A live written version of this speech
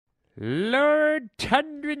Lord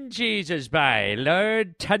Tundrin Jesus, bye.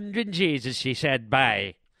 Lord Tundrin Jesus, she said,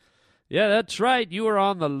 bye. Yeah, that's right. You are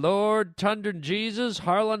on the Lord Tundrin Jesus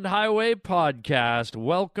Harland Highway podcast.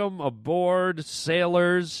 Welcome aboard,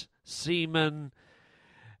 sailors, seamen,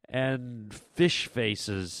 and fish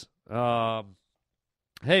faces.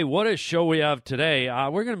 Hey, what a show we have today.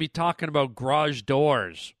 We're going to be talking about garage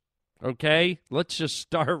doors. Okay? Let's just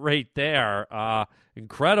start right there.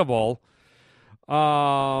 Incredible.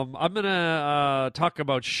 I'm going to talk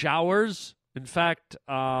about showers. In fact,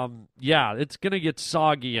 it's going to get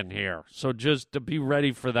soggy in here. So just to be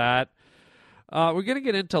ready for that. We're going to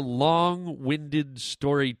get into long-winded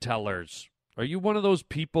storytellers. Are you one of those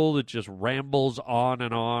people that just rambles on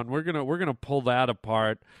and on? We're going to pull that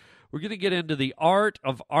apart. We're going to get into the art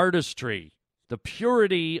of artistry, the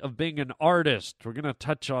purity of being an artist. We're going to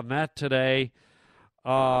touch on that today.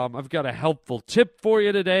 I've got a helpful tip for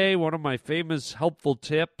you today, one of my famous helpful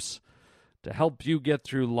tips to help you get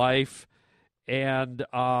through life. And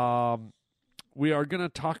we are going to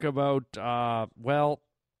talk about,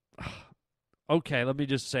 okay, let me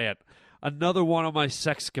just say it. Another one of my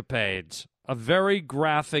sexcapades, a very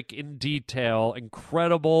graphic, in detail,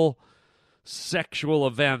 incredible sexual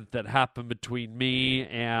event that happened between me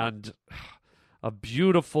and a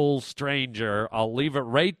beautiful stranger. I'll leave it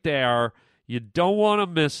right there. You don't want to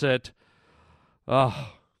miss it.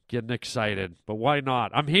 Oh, getting excited, but why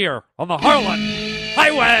not? I'm here on the Harland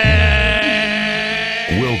Highway!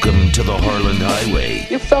 Welcome to the Harland Highway.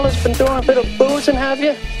 You fellas been doing a bit of boozing, have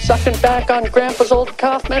you? Sucking back on Grandpa's old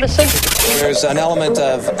cough medicine? There's an element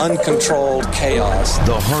of uncontrolled chaos.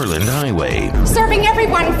 The Harland Highway. Serving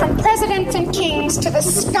everyone from presidents and kings to the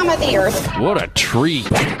scum of the earth. What a treat.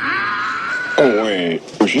 Oh, wait.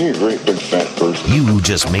 Was she a great big fat person? You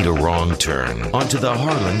just made a wrong turn onto the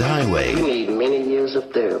Harland Highway. You need many years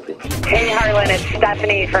of therapy. Hey, Harlan, it's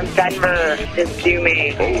Stephanie from Denver. Just do me.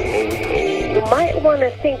 You might want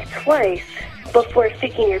to think twice before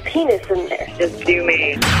sticking your penis in there. Just do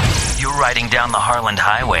me. You're riding down the Harland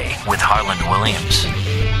Highway with Harland Williams.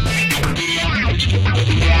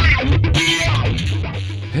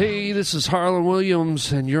 Hey, this is Harland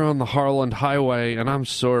Williams, and you're on the Harland Highway, and I'm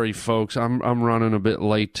sorry, folks. I'm running a bit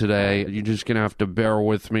late today. You're just going to have to bear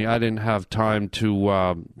with me. I didn't have time to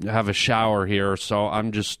have a shower here, so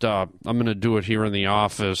I'm going to do it here in the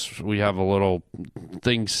office. We have a little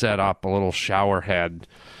thing set up, a little shower head.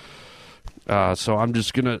 So I'm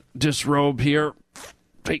just going to disrobe here,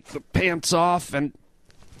 take the pants off, and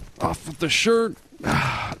off with the shirt.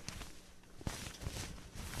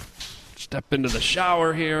 Step into the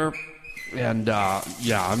shower here, and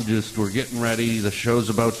we're getting ready. The show's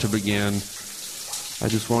about to begin. I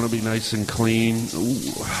just want to be nice and clean.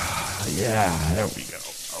 Ooh, yeah, there we go.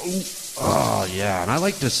 Oh, yeah, and I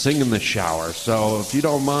like to sing in the shower, so if you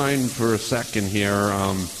don't mind for a second here,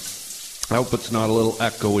 I hope it's not a little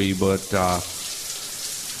echoey, but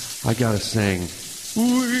I gotta sing.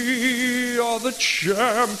 We are the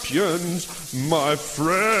champions, my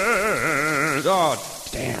friend. Oh,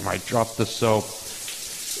 damn, I dropped the soap.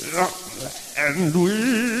 And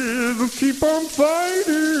we'll keep on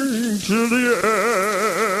fighting till the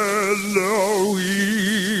end. Oh,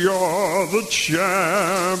 we are the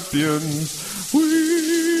champions.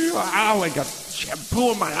 Ow, I got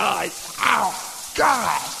shampoo in my eyes. Ow, God,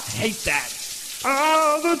 I hate that.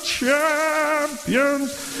 Are the champions.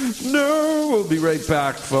 No, we'll be right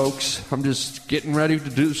back, folks. I'm just getting ready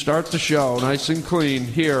to start the show, nice and clean,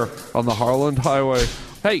 here on the Harland Highway.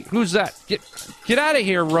 Hey, who's that? Get out of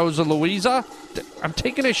here, Rosa Louisa. I'm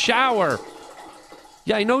taking a shower.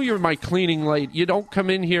 Yeah, I know you're my cleaning lady. You don't come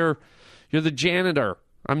in here. You're the janitor.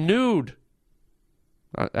 I'm nude.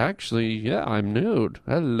 Actually, yeah, I'm nude.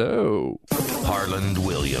 Hello. Harland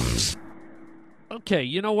Williams. Okay,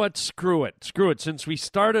 you know what? Screw it. Since we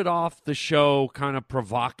started off the show kind of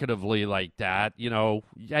provocatively like that,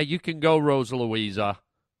 you can go, Rosa Louisa.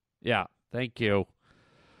 Yeah, thank you.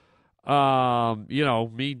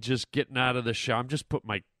 Me just getting out of the shower. I'm just putting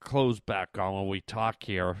my clothes back on when we talk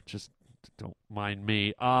here. Just don't mind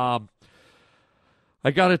me. I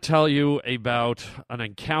got to tell you about an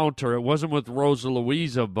encounter. It wasn't with Rosa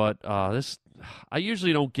Louisa, but I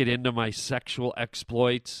usually don't get into my sexual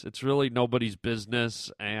exploits. It's really nobody's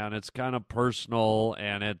business, and it's kind of personal,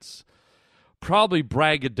 and it's probably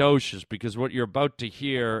braggadocious because what you're about to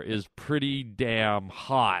hear is pretty damn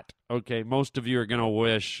hot. Okay, most of you are going to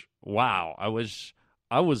wish, wow, I wish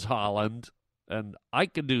I was Holland, and I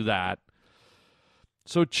could do that.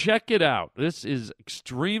 So check it out. This is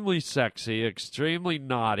extremely sexy, extremely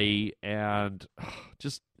naughty, and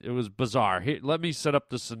it was bizarre. Here, let me set up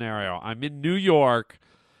the scenario. I'm in New York.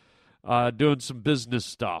 doing some business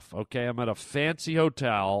stuff, okay? I'm at a fancy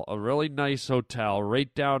hotel, a really nice hotel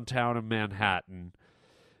right downtown in Manhattan.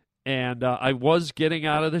 And I was getting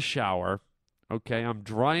out of the shower, okay? I'm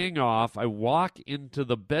drying off. I walk into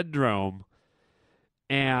the bedroom,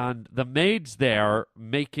 and the maid's there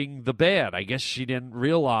making the bed. I guess she didn't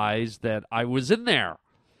realize that I was in there.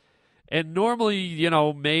 And normally, you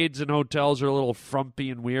know, maids in hotels are a little frumpy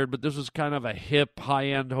and weird, but this was kind of a hip,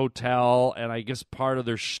 high-end hotel, and I guess part of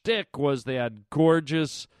their shtick was they had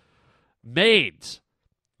gorgeous maids,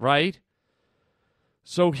 right?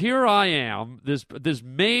 So here I am. This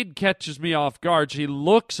maid catches me off guard. She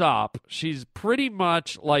looks up. She's pretty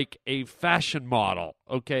much like a fashion model,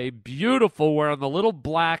 okay? Beautiful, wearing the little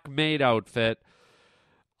black maid outfit.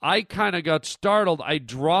 I kind of got startled. I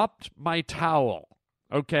dropped my towel.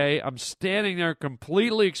 Okay, I'm standing there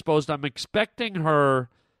completely exposed. I'm expecting her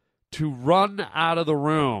to run out of the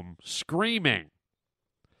room screaming.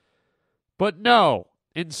 But no,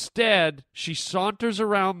 instead, she saunters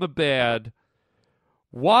around the bed,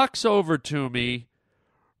 walks over to me,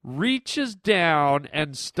 reaches down,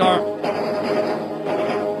 and starts...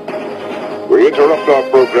 We interrupt our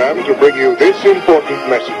program to bring you this important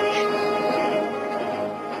message.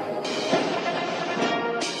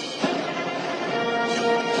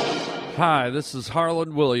 Hi, this is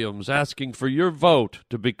Harlan Williams asking for your vote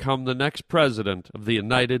to become the next president of the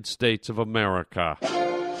United States of America.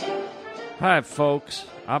 Hi, folks.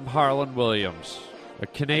 I'm Harlan Williams, a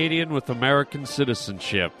Canadian with American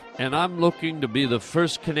citizenship, and I'm looking to be the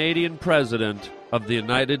first Canadian president of the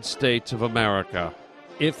United States of America.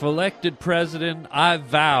 If elected president, I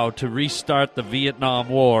vow to restart the Vietnam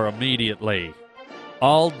War immediately.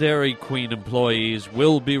 All Dairy Queen employees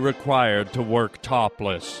will be required to work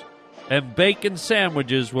topless, and bacon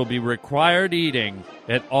sandwiches will be required eating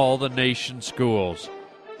at all the nation's schools.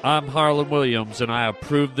 I'm Harlan Williams, and I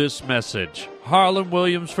approve this message. Harlan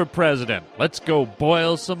Williams for president. Let's go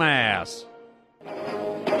boil some ass.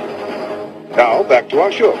 Now, back to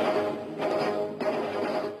our show.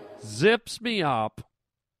 Zips me up,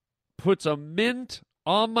 puts a mint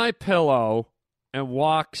on my pillow, and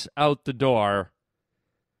walks out the door,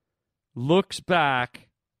 looks back,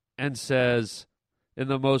 and says, in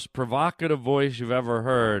the most provocative voice you've ever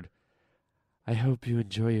heard, I hope you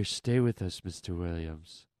enjoy your stay with us, Mr.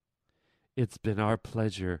 Williams. It's been our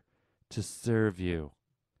pleasure to serve you.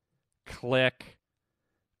 Click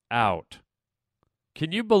out.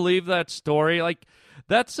 Can you believe that story? Like,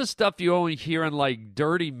 that's the stuff you only hear in, like,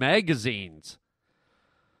 dirty magazines.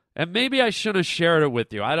 And maybe I should have shared it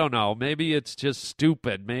with you. I don't know. Maybe it's just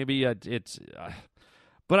stupid. Maybe it's...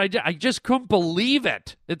 But I just couldn't believe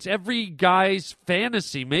it. It's every guy's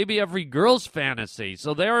fantasy, maybe every girl's fantasy.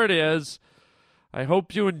 So there it is. I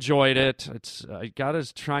hope you enjoyed it. I got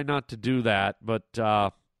to try not to do that, but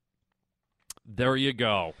there you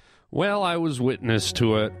go. Well, I was witness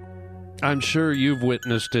to it. I'm sure you've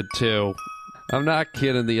witnessed it too. I'm not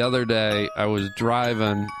kidding. The other day, I was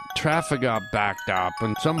driving. Traffic got backed up,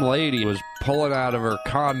 and some lady was pulling out of her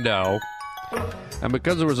condo. And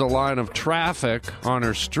because there was a line of traffic on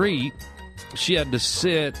her street, she had to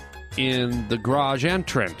sit in the garage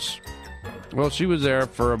entrance. Well, she was there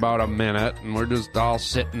for about a minute, and we're just all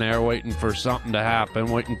sitting there waiting for something to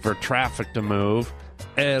happen, waiting for traffic to move.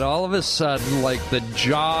 And all of a sudden, like the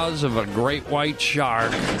jaws of a great white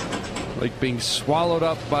shark, like being swallowed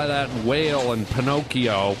up by that whale in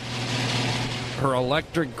Pinocchio, her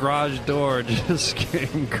electric garage door just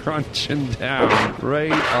came crunching down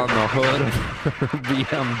right on the hood of her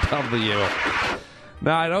BMW.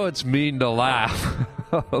 Now, I know it's mean to laugh,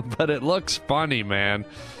 but it looks funny, man.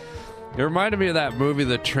 It reminded me of that movie,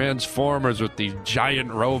 The Transformers, with these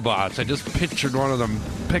giant robots. I just pictured one of them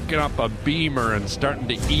picking up a beamer and starting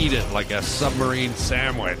to eat it like a submarine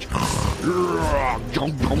sandwich.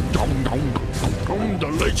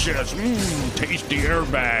 Delicious, tasty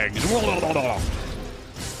airbags.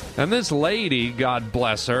 And this lady, God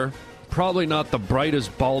bless her, probably not the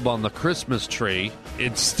brightest bulb on the Christmas tree.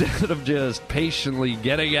 Instead of just patiently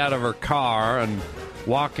getting out of her car and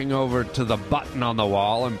walking over to the button on the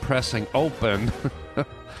wall and pressing open,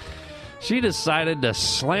 she decided to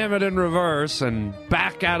slam it in reverse and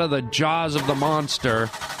back out of the jaws of the monster,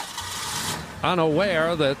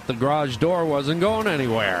 unaware that the garage door wasn't going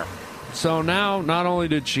anywhere. So now, not only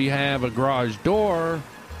did she have a garage door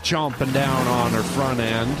chomping down on her front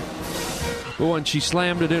end, but when she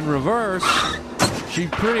slammed it in reverse, she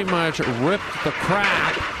pretty much ripped the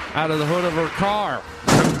crap out of the hood of her car.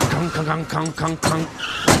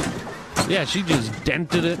 Yeah, she just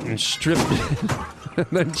dented it and stripped it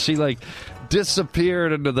And then she, like,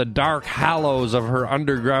 disappeared into the dark hollows of her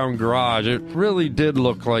underground garage. It really did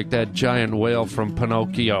look like that giant whale from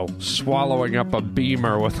Pinocchio swallowing up a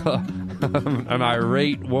Beamer with an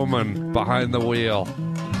irate woman behind the wheel.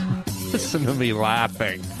 Listen to me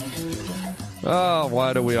laughing. Oh,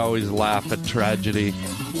 why do we always laugh at tragedy?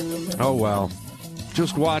 Oh, well.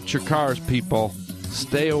 Just watch your cars, people.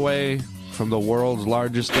 Stay away from the world's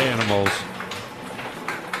largest animals.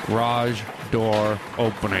 Garage door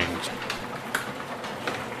openings.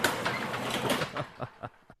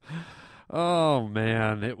 Oh,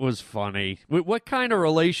 man, it was funny. What kind of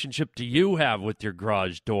relationship do you have with your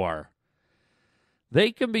garage door?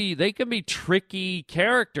 They can be tricky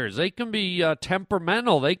characters. They can be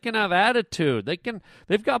temperamental. They can have attitude.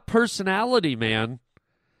 They've got personality, man.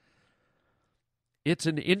 It's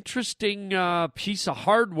an interesting piece of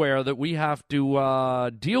hardware that we have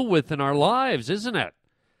to deal with in our lives, isn't it?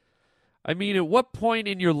 I mean, at what point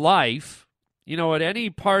in your life, you know, at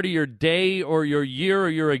any part of your day or your year or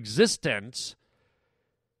your existence,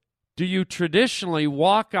 do you traditionally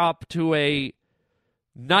walk up to a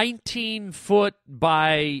 19-foot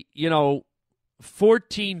by,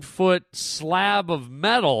 14-foot slab of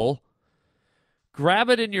metal,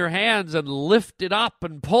 grab it in your hands and lift it up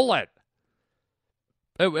and pull it?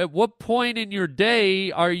 At what point in your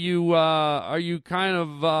day are you kind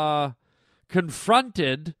of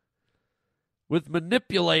confronted with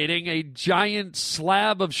manipulating a giant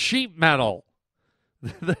slab of sheet metal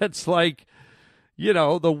that's like,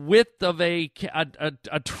 the width of a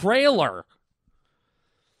trailer?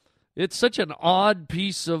 It's such an odd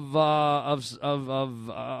piece of our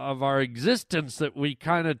existence that we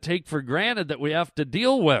kind of take for granted that we have to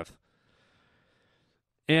deal with.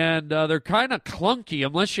 And they're kind of clunky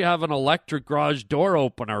unless you have an electric garage door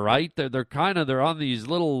opener, right? They're on these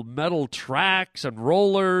little metal tracks and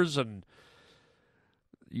rollers, and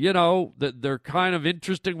they're kind of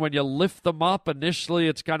interesting when you lift them up. Initially,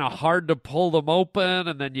 it's kind of hard to pull them open,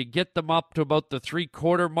 and then you get them up to about the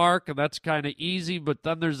 3/4 mark, and that's kind of easy. But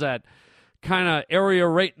then there's that kind of area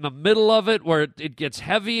right in the middle of it where it gets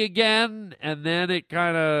heavy again, and then it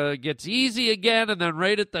kind of gets easy again, and then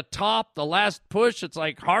right at the top, the last push, it's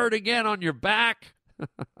like hard again on your back.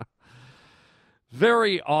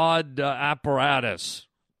 Very odd apparatus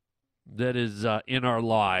that is in our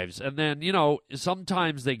lives. And then,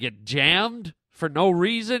 sometimes they get jammed for no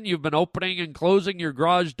reason. You've been opening and closing your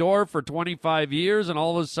garage door for 25 years, and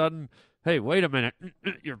all of a sudden, hey, wait a minute,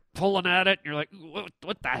 you're pulling at it, and you're like,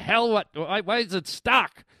 what the hell? Why is it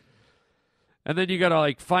stuck? And then you got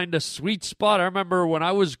to, find a sweet spot. I remember when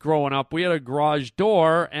I was growing up, we had a garage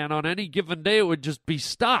door, and on any given day, it would just be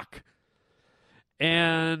stuck.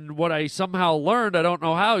 And what I somehow learned, I don't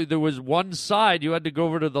know how, there was one side, you had to go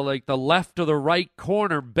over to the left or the right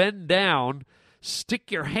corner, bend down,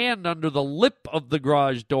 stick your hand under the lip of the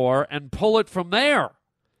garage door, and pull it from there.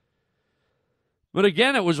 But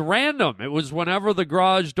again, it was random. It was whenever the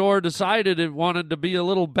garage door decided it wanted to be a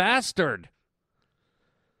little bastard.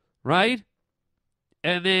 Right?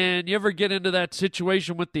 And then you ever get into that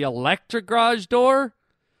situation with the electric garage door,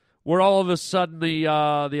 where all of a sudden the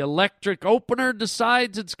electric opener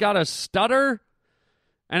decides it's got a stutter,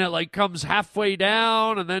 and it comes halfway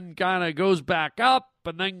down and then kind of goes back up,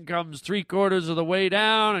 and then comes 3/4 of the way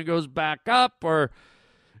down and goes back up, or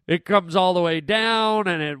it comes all the way down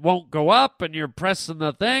and it won't go up, and you're pressing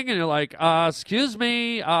the thing and you're like, excuse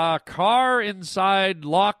me, car inside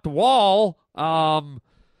locked wall,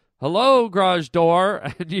 hello, garage door,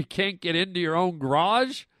 and you can't get into your own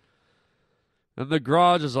garage? And the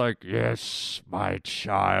garage is like, yes, my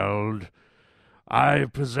child, I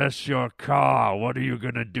possess your car. What are you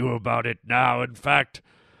going to do about it now? In fact,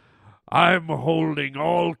 I'm holding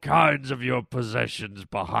all kinds of your possessions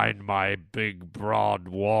behind my big, broad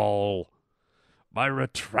wall, my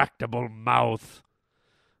retractable mouth.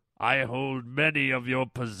 I hold many of your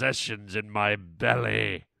possessions in my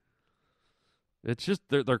belly. It's just,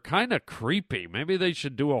 they're kind of creepy. Maybe they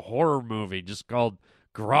should do a horror movie just called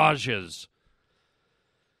Garages.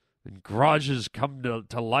 And garages come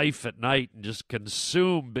to life at night and just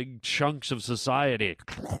consume big chunks of society.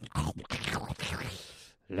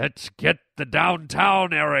 Let's get the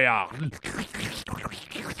downtown area.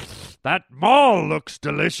 That mall looks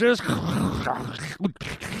delicious.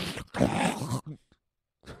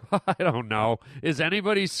 I don't know. Is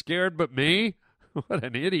anybody scared but me? What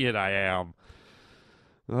an idiot I am.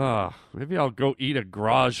 Maybe I'll go eat a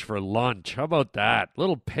garage for lunch. How about that?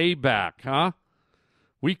 Little payback, huh?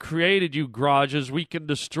 We created you, garages. We can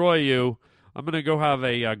destroy you. I'm going to go have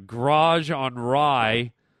a garage on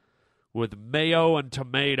rye with mayo and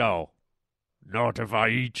tomato. Not if I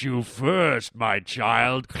eat you first, my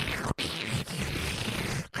child.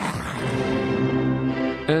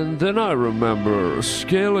 And then I remember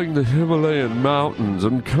scaling the Himalayan mountains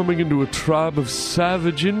and coming into a tribe of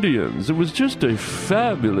savage Indians. It was just a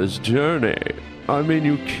fabulous journey. I mean,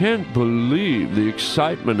 you can't believe the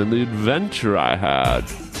excitement and the adventure I had.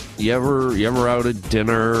 You ever out at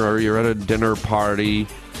dinner, or you're at a dinner party,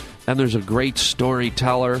 and there's a great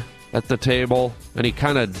storyteller at the table, and he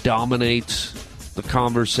kind of dominates the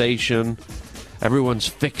conversation. Everyone's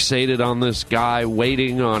fixated on this guy,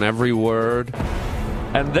 waiting on every word.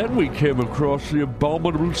 And then we came across the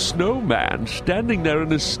abominable snowman standing there in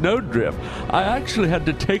his snowdrift. I actually had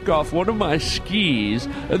to take off one of my skis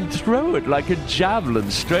and throw it like a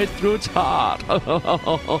javelin straight through its heart. And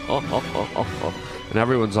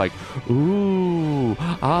everyone's like, ooh,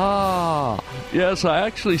 ah. Yes, I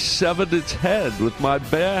actually severed its head with my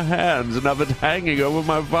bare hands and have it hanging over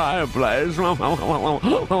my fireplace.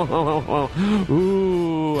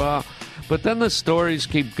 Ooh, but then the stories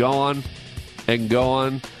keep going and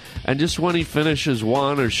going, and just when he finishes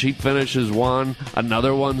one or she finishes one,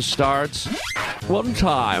 another one starts. One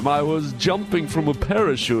time I was jumping from a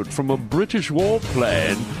parachute from a British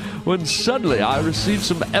warplane when suddenly I received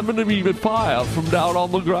some enemy fire from down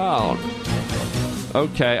on the ground.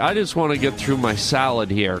 Okay, I just want to get through my salad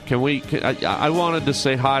here. I wanted to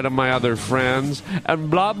say hi to my other friends, and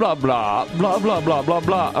blah, blah, blah, blah, blah, blah, blah,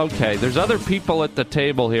 blah. Okay, there's other people at the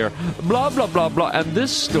table here. Blah, blah, blah, blah, and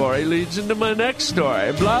this story leads into my next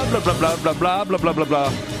story. Blah, blah, blah, blah, blah, blah, blah, blah, blah,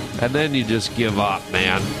 blah. And then you just give up,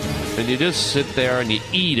 man. And you just sit there and you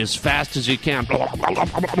eat as fast as you can. Blah, blah, blah,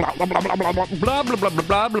 blah, blah, blah, blah, blah, blah, blah, blah,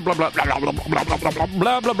 blah,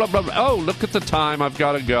 blah, blah, blah, blah. Oh, look at the time. I've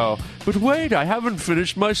got to go. But wait, I haven't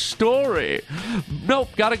finished my story. Nope,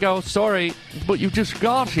 gotta go. Sorry. But you just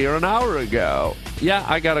got here an hour ago. Yeah,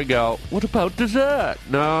 I gotta go. What about dessert?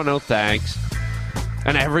 No, thanks.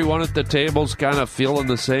 And everyone at the table's kind of feeling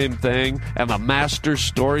the same thing. And the master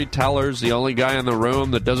storyteller's the only guy in the room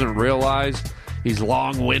that doesn't realize he's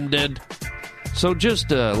long-winded. So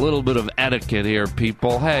just a little bit of etiquette here,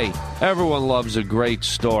 people. Hey, everyone loves a great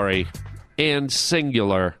story. And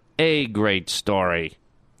singular, a great story.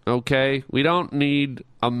 Okay? We don't need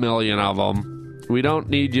a million of them. We don't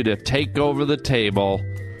need you to take over the table.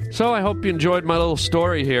 So I hope you enjoyed my little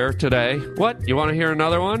story here today. What? You want to hear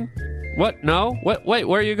another one? What? No? What? Wait,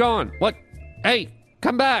 where are you going? What? Hey,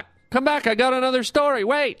 come back. Come back. I got another story.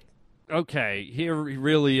 Wait. Okay, here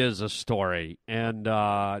really is a story. And,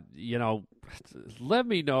 let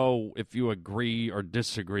me know if you agree or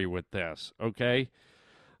disagree with this, okay?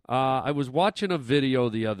 I was watching a video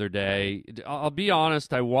the other day. I'll be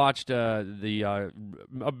honest, I watched the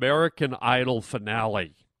American Idol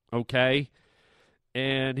finale, okay?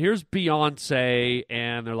 And here's Beyonce,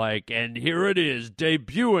 and they're like, and here it is,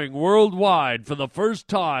 debuting worldwide for the first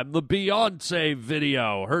time, the Beyonce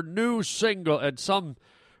video, her new single, and some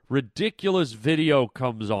ridiculous video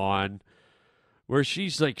comes on where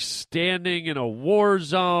she's like standing in a war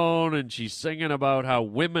zone and she's singing about how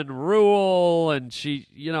women rule, and she,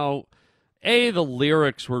 the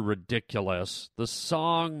lyrics were ridiculous. The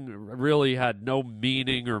song really had no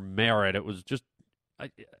meaning or merit. It was just,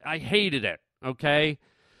 I hated it, okay?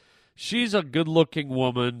 She's a good-looking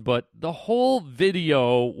woman, but the whole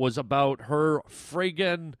video was about her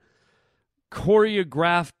friggin'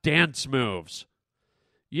 choreographed dance moves.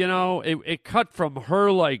 It cut from her,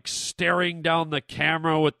 like, staring down the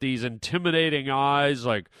camera with these intimidating eyes,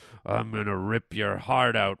 like, I'm going to rip your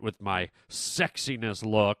heart out with my sexiness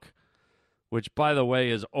look, which, by the way,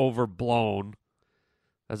 is overblown.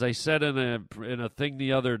 As I said in a thing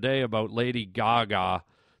the other day about Lady Gaga,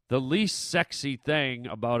 the least sexy thing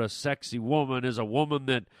about a sexy woman is a woman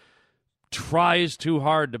that tries too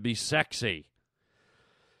hard to be sexy.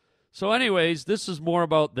 So anyways, this is more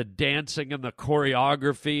about the dancing and the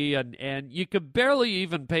choreography, and you could barely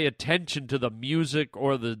even pay attention to the music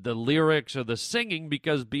or the lyrics or the singing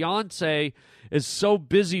because Beyonce is so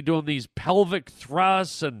busy doing these pelvic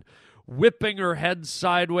thrusts and whipping her head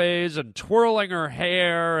sideways and twirling her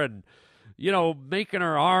hair and, making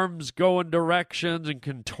her arms go in directions and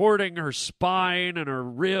contorting her spine and her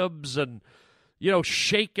ribs and,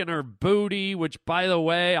 shaking her booty, which, by the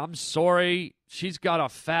way, I'm sorry, she's got a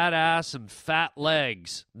fat ass and fat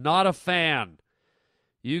legs. Not a fan.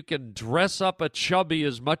 You can dress up a chubby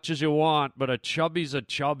as much as you want, but a chubby's a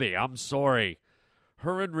chubby. I'm sorry.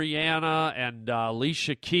 Her and Rihanna and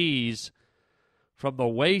Alicia Keys, from the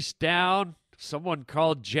waist down, someone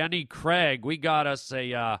called Jenny Craig. We got us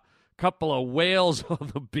a couple of whales on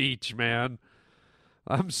the beach, man.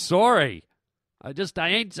 I'm sorry. I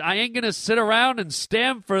ain't gonna sit around and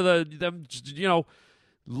stand for them,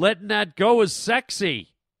 letting that go as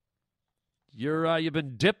sexy. You've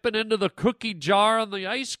been dipping into the cookie jar on the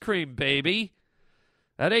ice cream, baby.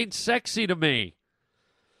 That ain't sexy to me.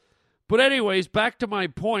 But anyways, back to my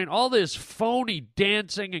point, all this phony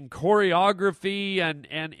dancing and choreography and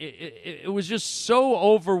it was just so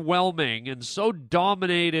overwhelming and so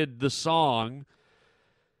dominated the song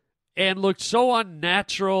and looked so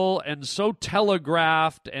unnatural and so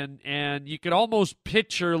telegraphed and you could almost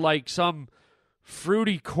picture like some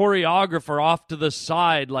fruity choreographer off to the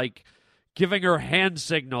side, like giving her hand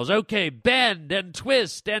signals. Okay, bend and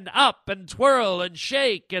twist and up and twirl and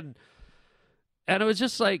shake and it was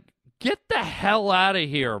just like, get the hell out of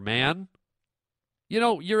here, man.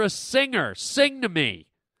 You're a singer. Sing to me.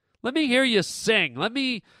 Let me hear you sing. Let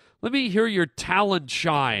me hear your talent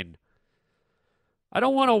shine. I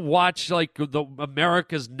don't want to watch like the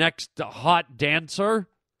America's Next Hot Dancer.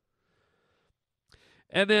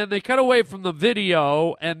 And then they cut away from the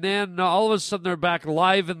video, and then all of a sudden they're back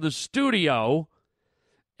live in the studio.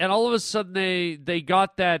 And all of a sudden they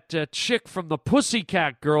got that chick from the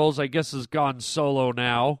Pussycat Girls, I guess has gone solo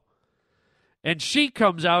now. And she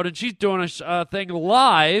comes out and she's doing a thing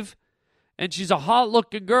live, and she's a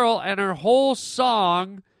hot-looking girl, and her whole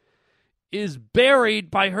song is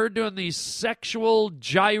buried by her doing these sexual,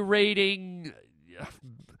 gyrating,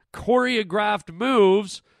 choreographed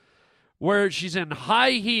moves where she's in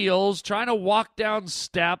high heels, trying to walk down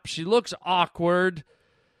steps. She looks awkward.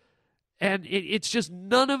 And it's just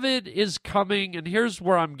none of it is coming. And here's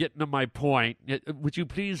where I'm getting to my point. Would you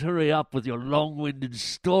please hurry up with your long-winded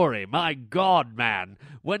story? My God, man.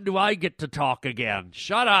 When do I get to talk again?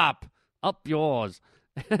 Shut up. Up yours.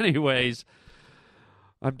 Anyways,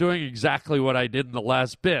 I'm doing exactly what I did in the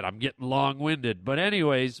last bit. I'm getting long-winded. But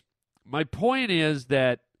anyways, my point is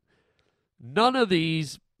that none of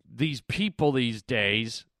these people these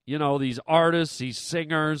days, these artists, these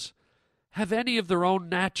singers, have any of their own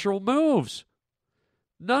natural moves.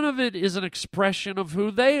 None of it is an expression of who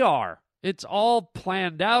they are. It's all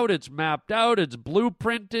planned out, it's mapped out, it's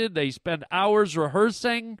blueprinted, they spend hours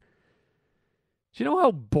rehearsing. Do you know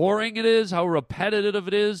how boring it is, how repetitive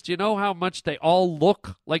it is? Do you know how much they all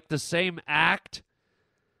look like the same act?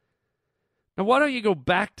 Now, why don't you go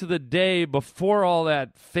back to the day before all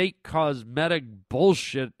that fake cosmetic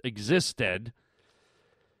bullshit existed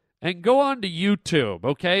and go on to YouTube,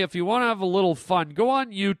 okay? If you want to have a little fun, go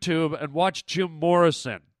on YouTube and watch Jim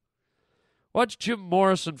Morrison. Watch Jim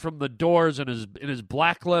Morrison from The Doors in his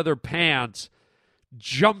black leather pants,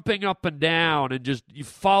 jumping up and down and just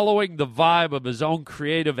following the vibe of his own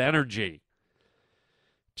creative energy.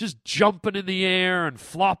 Just jumping in the air and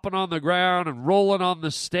flopping on the ground and rolling on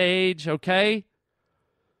the stage, okay?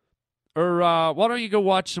 Or why don't you go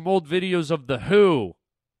watch some old videos of The Who?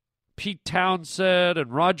 Pete Townsend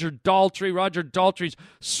and Roger Daltrey. Roger Daltrey's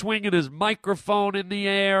swinging his microphone in the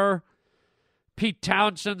air. Pete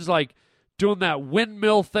Townsend's like doing that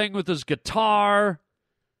windmill thing with his guitar.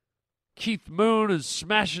 Keith Moon is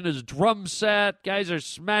smashing his drum set. Guys are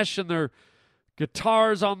smashing their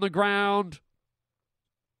guitars on the ground.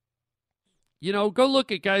 Go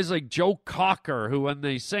look at guys like Joe Cocker, who when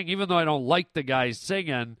they sing, even though I don't like the guy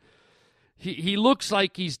singing, he looks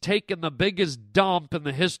like he's taken the biggest dump in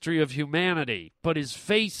the history of humanity. But his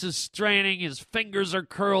face is straining, his fingers are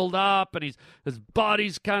curled up, and his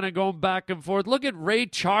body's kind of going back and forth. Look at Ray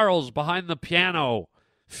Charles behind the piano,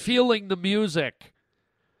 feeling the music.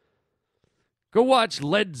 Go watch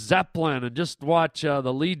Led Zeppelin and just watch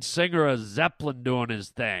the lead singer of Zeppelin doing his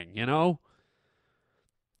thing,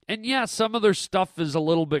 And yeah, some of their stuff is a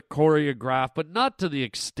little bit choreographed, but not to the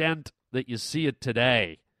extent that you see it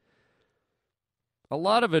today. A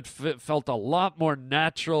lot of it felt a lot more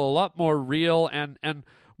natural, a lot more real, and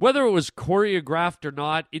whether it was choreographed or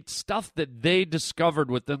not, it's stuff that they discovered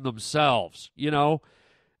within themselves.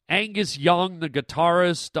 Angus Young, the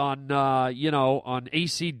guitarist on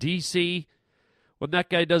AC/DC, when that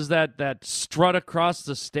guy does that strut across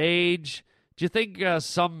the stage, do you think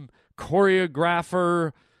some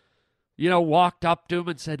choreographer walked up to him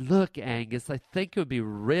and said, "Look, Angus, I think it would be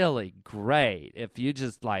really great if you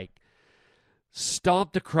just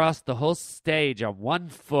stomped across the whole stage on one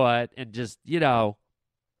foot and just,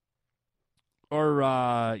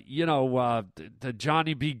 or, the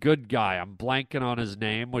Johnny B. Good guy. I'm blanking on his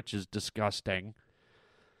name, which is disgusting.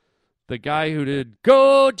 The guy who did,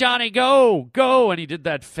 "Go, Johnny, go, go," and he did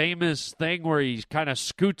that famous thing where he kind of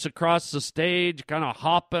scoots across the stage, kind of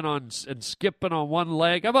hopping on and skipping on one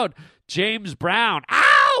leg. How about James Brown?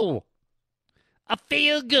 Ow! I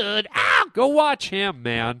feel good. Ow! Go watch him,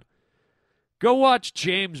 man. Go watch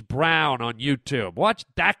James Brown on YouTube. Watch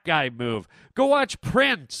that guy move. Go watch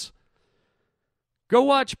Prince. Go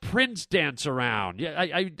watch Prince dance around. Yeah,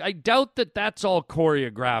 I doubt that that's all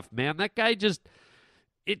choreographed, man. That guy just,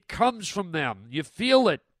 it comes from them. You feel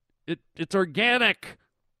it. It's organic.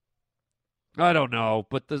 I don't know,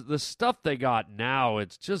 but the stuff they got now,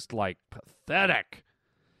 it's just like pathetic.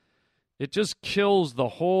 It just kills the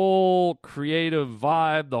whole creative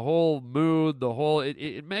vibe, the whole mood,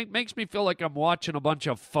 it makes me feel like I'm watching a bunch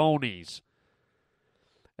of phonies.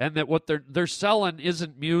 And that what they're selling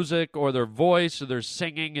isn't music or their voice or their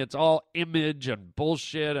singing. It's all image and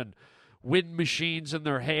bullshit and wind machines in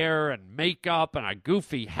their hair and makeup and a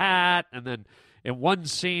goofy hat. And then in one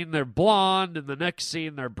scene they're blonde, and the next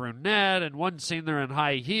scene they're brunette, and one scene they're in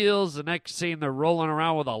high heels, the next scene they're rolling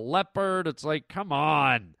around with a leopard. It's like, come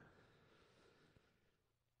on.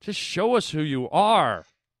 Just show us who you are.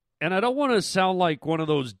 And I don't want to sound like one of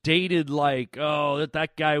those dated, like, oh,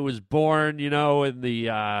 that guy was born, in the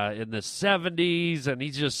 70s, and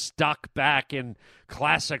he's just stuck back in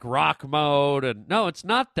classic rock mode. And no, it's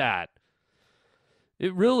not that.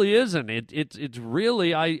 It really isn't. It's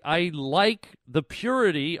really, I like the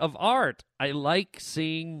purity of art. I like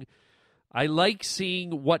seeing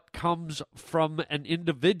what comes from an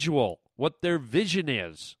individual, what their vision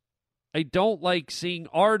is. I don't like seeing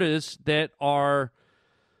artists that are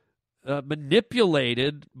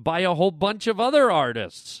manipulated by a whole bunch of other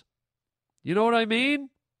artists. You know what I mean?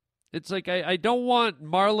 It's like I don't want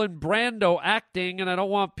Marlon Brando acting, and I don't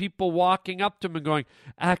want people walking up to him and going,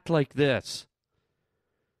 act like this.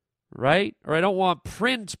 Right? Or I don't want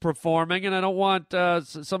Prince performing, and I don't want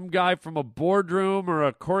some guy from a boardroom or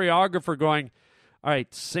a choreographer going, all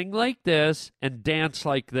right, sing like this and dance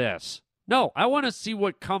like this. No, I want to see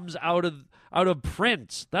what comes out of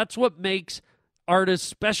Prince. That's what makes artists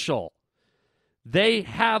special. They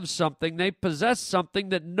have something, they possess something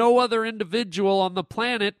that no other individual on the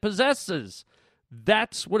planet possesses.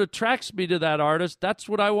 That's what attracts me to that artist. That's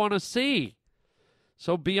what I want to see.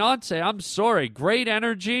 So Beyonce, I'm sorry, great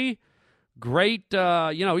energy, great,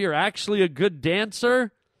 you're actually a good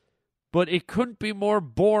dancer, but it couldn't be more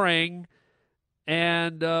boring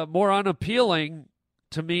and more unappealing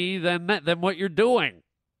to me than what you're doing.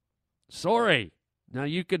 Sorry. Now,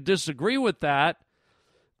 you could disagree with that,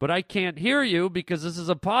 but I can't hear you because this is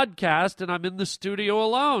a podcast and I'm in the studio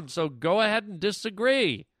alone. So go ahead and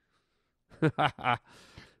disagree.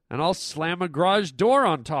 And I'll slam a garage door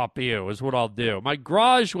on top of you is what I'll do. My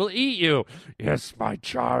garage will eat you. Yes, my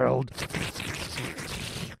child.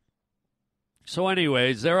 So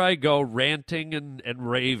anyways, there I go ranting and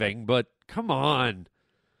raving, but come on.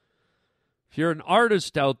 If you're an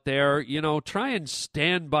artist out there, try and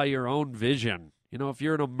stand by your own vision. If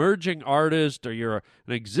you're an emerging artist or you're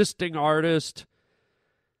an existing artist,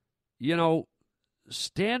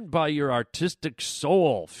 stand by your artistic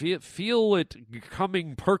soul. Feel it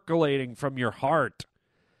percolating from your heart.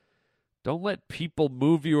 Don't let people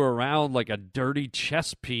move you around like a dirty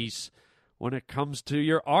chess piece when it comes to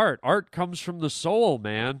your art. Art comes from the soul,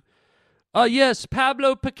 man. Yes,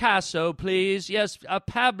 Pablo Picasso, please. Yes,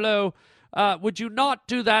 Pablo, would you not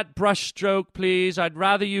do that brush stroke, please? I'd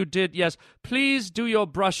rather you did. Yes, please do your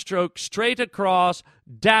brush stroke straight across,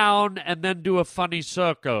 down, and then do a funny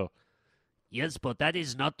circle. Yes, but that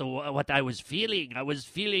is not what I was feeling. I was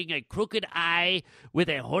feeling a crooked eye with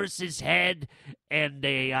a horse's head and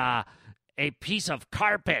a piece of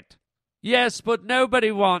carpet. Yes, but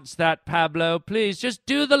nobody wants that, Pablo. Please, just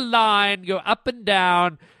do the line, go up and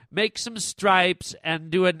down, make some stripes,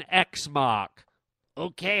 and do an X mark.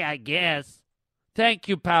 Okay, I guess. Thank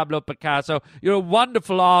you, Pablo Picasso. You're a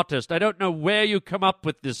wonderful artist. I don't know where you come up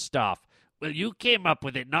with this stuff. Well, you came up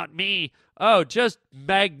with it, not me. Oh, just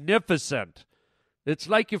magnificent. It's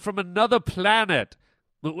like you're from another planet.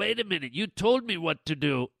 But wait a minute. You told me what to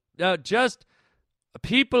do.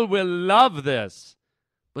 People will love this.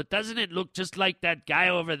 But doesn't it look just like that guy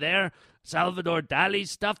over there, Salvador Dali's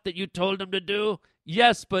stuff that you told him to do?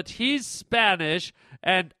 Yes, but he's Spanish,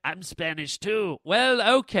 and I'm Spanish too. Well,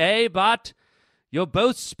 okay, but you're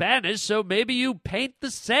both Spanish, so maybe you paint the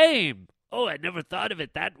same. Oh, I never thought of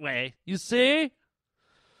it that way. You see?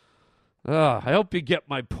 I hope you get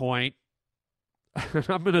my point.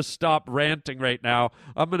 I'm going to stop ranting right now.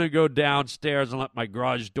 I'm going to go downstairs and let my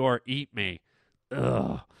garage door eat me.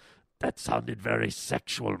 Ugh, that sounded very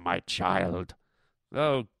sexual, my child.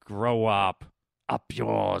 Oh, grow up. Up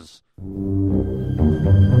yours.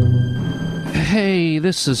 Hey,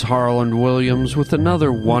 this is Harland Williams with another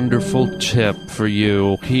wonderful tip for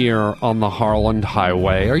you here on the Harland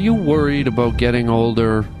Highway. Are you worried about getting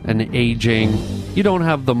older and aging? You don't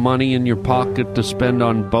have the money in your pocket to spend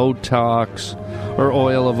on Botox or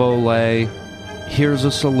oil of Olay? Here's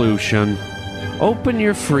a solution. Open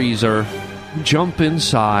your freezer, jump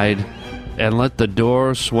inside, and let the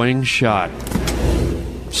door swing shut.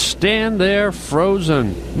 Stand there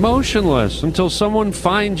frozen, motionless, until someone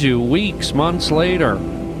finds you weeks, months later.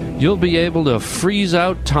 You'll be able to freeze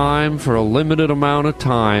out time for a limited amount of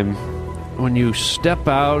time. When you step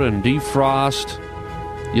out and defrost,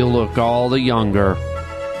 you'll look all the younger.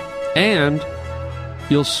 And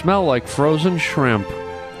you'll smell like frozen shrimp.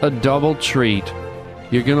 A double treat.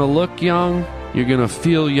 You're going to look young, you're going to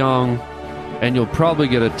feel young, and you'll probably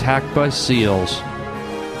get attacked by seals.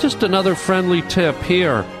 Just another friendly tip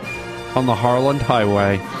here on the Harland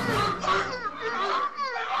Highway.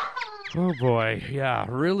 Oh boy, yeah,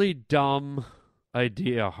 really dumb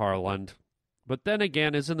idea, Harland. But then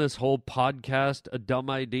again, isn't this whole podcast a dumb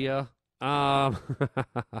idea? Good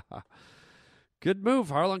move,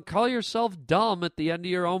 Harland. Call yourself dumb at the end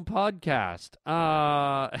of your own podcast.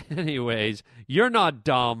 Anyways, you're not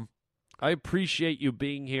dumb. I appreciate you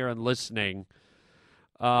being here and listening.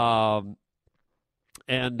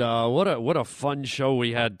 And what a fun show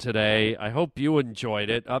we had today. I hope you enjoyed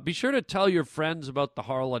it. Be sure to tell your friends about the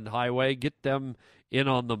Harland Highway. Get them in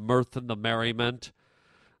on the mirth and the merriment.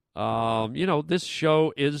 This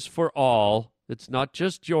show is for all. It's not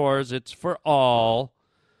just yours. It's for all.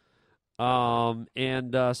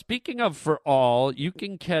 And speaking of for all, you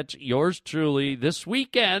can catch yours truly this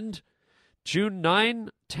weekend, June 9,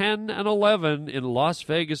 10, and 11 in Las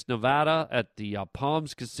Vegas, Nevada at the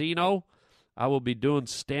Palms Casino. I will be doing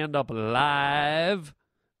stand-up live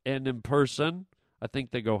and in person. I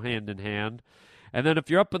think they go hand in hand. And then if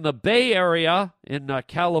you're up in the Bay Area in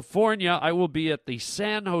California, I will be at the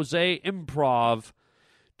San Jose Improv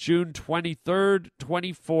June 23rd,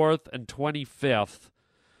 24th, and 25th.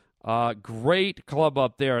 Great club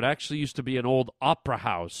up there. It actually used to be an old opera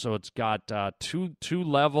house, so it's got two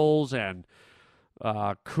levels and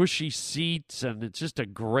cushy seats, and it's just a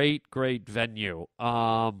great venue.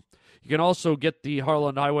 You can also get the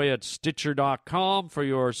Harland Highway at Stitcher.com for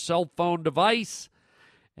your cell phone device.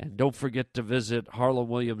 And don't forget to visit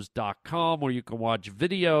HarlandWilliams.com where you can watch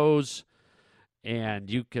videos. And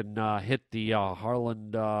you can hit the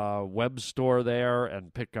Harland web store there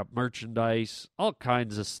and pick up merchandise, all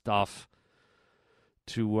kinds of stuff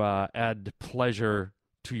to add pleasure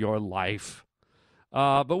to your life.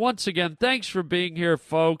 But once again, thanks for being here,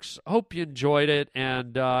 folks. Hope you enjoyed it.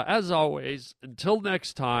 And as always, until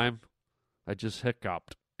next time, I just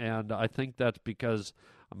hiccuped. And I think that's because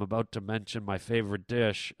I'm about to mention my favorite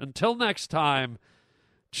dish. Until next time,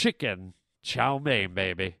 chicken chow mein,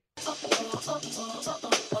 baby.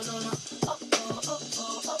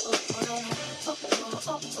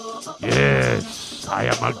 Yes, I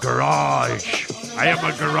am a garage. I am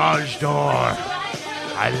a garage door.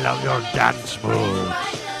 I love your dance moves.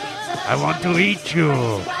 I want to eat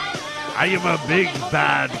you. I am a big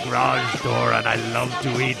bad garage door and I love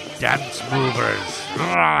to eat dance movers.